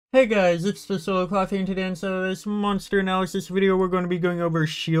Hey guys, it's the Solo Cloth and today inside of this monster analysis video we're going to be going over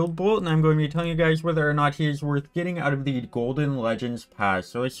Shieldbolt, and I'm going to be telling you guys whether or not he is worth getting out of the Golden Legends pass.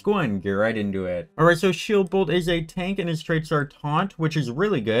 So let's go and get right into it. Alright, so Shieldbolt is a tank and his traits are Taunt, which is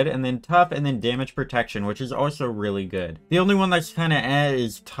really good, and then Tough, and then Damage Protection, which is also really good. The only one that's kind of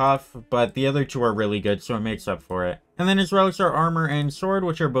is Tough, but the other two are really good, so it makes up for it. And then his relics are Armor and Sword,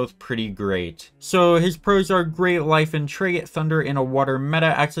 which are both pretty great. So his pros are Great Life and Trait, Thunder in a Water meta,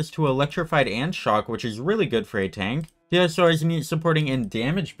 access to Electrified and Shock, which is really good for a tank. He also has neat supporting and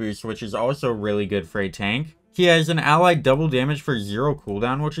damage boost, which is also really good for a tank. He has an allied double damage for 0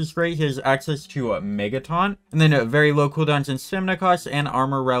 cooldown, which is great. He has access to Mega Taunt, and then very low cooldowns and stamina costs, and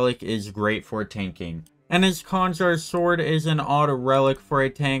Armor Relic is great for tanking. And his cons are Sword is an odd relic for a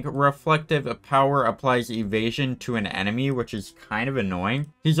tank. Reflective Power applies evasion to an enemy, which is kind of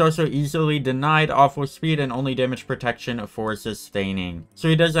annoying. He's also easily denied, awful speed, and only damage protection for sustaining. So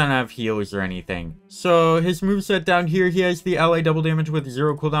he doesn't have heals or anything. So his moveset down here, he has the ally double damage with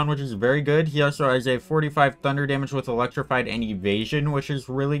 0 cooldown, which is very good. He also has a 45 thunder damage with electrified and evasion, which is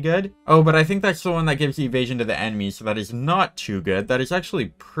really good. Oh, but I think that's the one that gives evasion to the enemy, so that is not too good. That is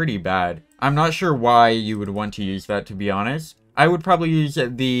actually pretty bad. I'm not sure why you would want to use that, to be honest. I would probably use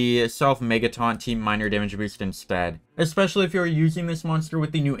the self-Mega Taunt Team Minor Damage Boost instead. Especially if you're using this monster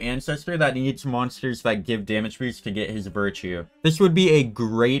with the new Ancestor that needs monsters that give damage boost to get his Virtue. This would be a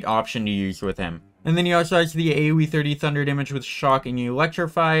great option to use with him. And then he also has the AoE 30 Thunder damage with Shock and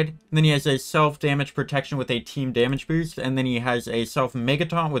Electrified. And then he has a self-damage protection with a team damage boost. And then he has a self-Mega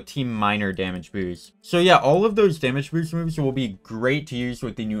Taunt with team minor damage boost. So yeah, all of those damage boost moves will be great to use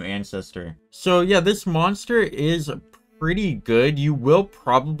with the new Ancestor. So yeah, this monster is pretty good. You will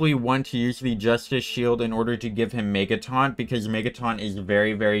probably want to use the Justice Shield in order to give him Mega Taunt, because Mega Taunt is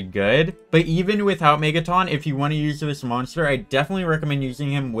very good. But even without Mega Taunt, if you want to use this monster, I definitely recommend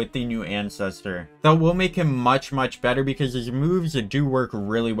using him with the new Ancestor. That will make him much better, because his moves do work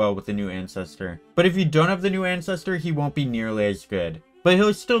really well with the new Ancestor. But if you don't have the new Ancestor, he won't be nearly as good. But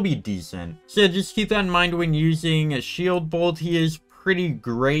he'll still be decent. So just keep that in mind when using Shieldbolt. He is pretty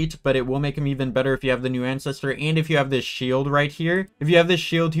great, but it will make him even better if you have the new Ancestor and if you have this shield right here. If you have this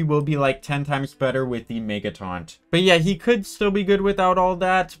shield, he will be like 10 times better with the Mega Taunt. But yeah, he could still be good without all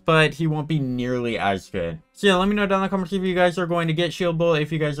that, but he won't be nearly as good. So yeah, let me know down in the comments if you guys are going to get Shieldbolt,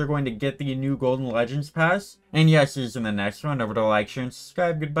 if you guys are going to get the new Golden Legends pass. And yes, see you in the next one. Don't forget to like, share, and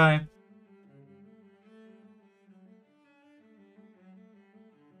subscribe. Goodbye.